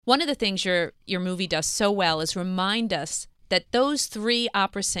One of the things your movie does so well is remind us that those three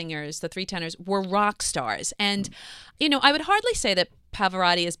opera singers, the three tenors, were rock stars. And, I would hardly say that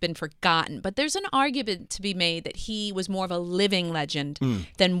Pavarotti has been forgotten, but there's an argument to be made that he was more of a living legend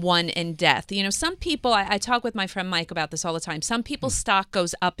than one in death. Some people, I talk with my friend Mike about this all the time, some people's stock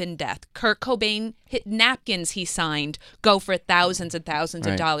goes up in death. Kurt Cobain, napkins he signed go for thousands and thousands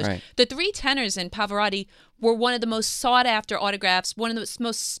of dollars. Right. The three tenors in Pavarotti were one of the most sought after autographs, one of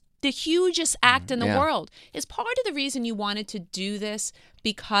the hugest act in the world. Is part of the reason you wanted to do this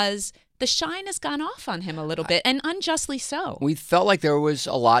because the shine has gone off on him a little bit, and unjustly so. We felt like there was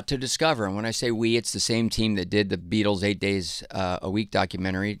a lot to discover. And when I say we, it's the same team that did the Beatles 8 Days a Week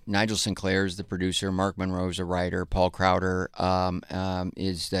documentary. Nigel Sinclair is the producer. Mark Monroe is a writer. Paul Crowder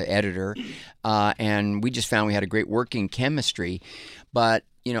is the editor. And we just found we had a great working chemistry. But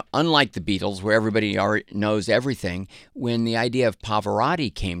unlike the Beatles, where everybody already knows everything, when the idea of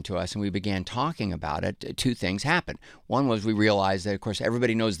Pavarotti came to us and we began talking about it, two things happened. One was we realized that, of course,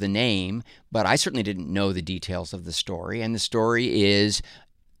 everybody knows the name, but I certainly didn't know the details of the story. And the story is,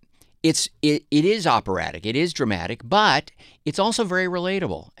 it is operatic, it is dramatic, but it's also very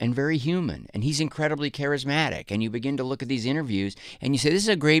relatable and very human. And he's incredibly charismatic. And you begin to look at these interviews and you say, this is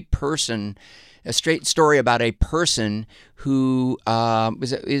a great person, a straight story about a person who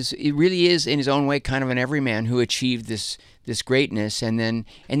it really is in his own way kind of an everyman who achieved this greatness and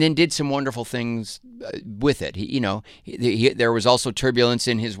then did some wonderful things with it. There was also turbulence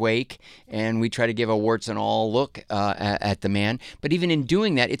in his wake, and we try to give a warts and all look at the man. But even in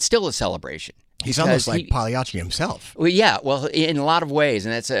doing that, it's still a celebration. He's almost like Pagliacci himself. Well, yeah. Well, in a lot of ways,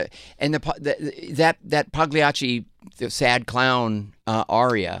 and that Pagliacci, the sad clown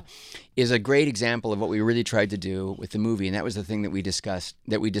aria, is a great example of what we really tried to do with the movie, and that was the thing that we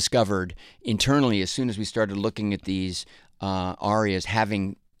discovered internally as soon as we started looking at these arias,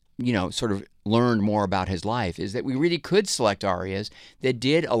 having sort of learned more about his life, is that we really could select arias that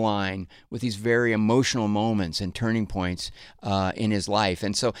did align with these very emotional moments and turning points in his life.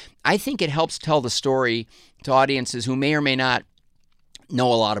 And so I think it helps tell the story to audiences who may or may not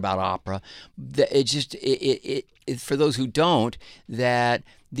know a lot about opera. For those who don't, that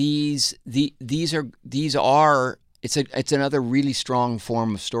it's another really strong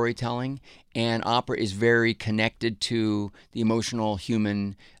form of storytelling, and opera is very connected to the emotional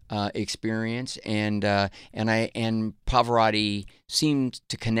human experience, and Pavarotti seemed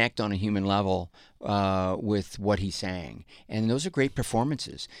to connect on a human level with what he sang, and those are great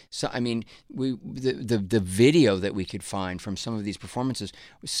performances. So I mean, the video that we could find from some of these performances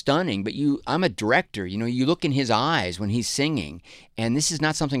was stunning. But I'm a director. You look in his eyes when he's singing, and this is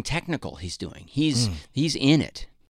not something technical he's doing. He's in it.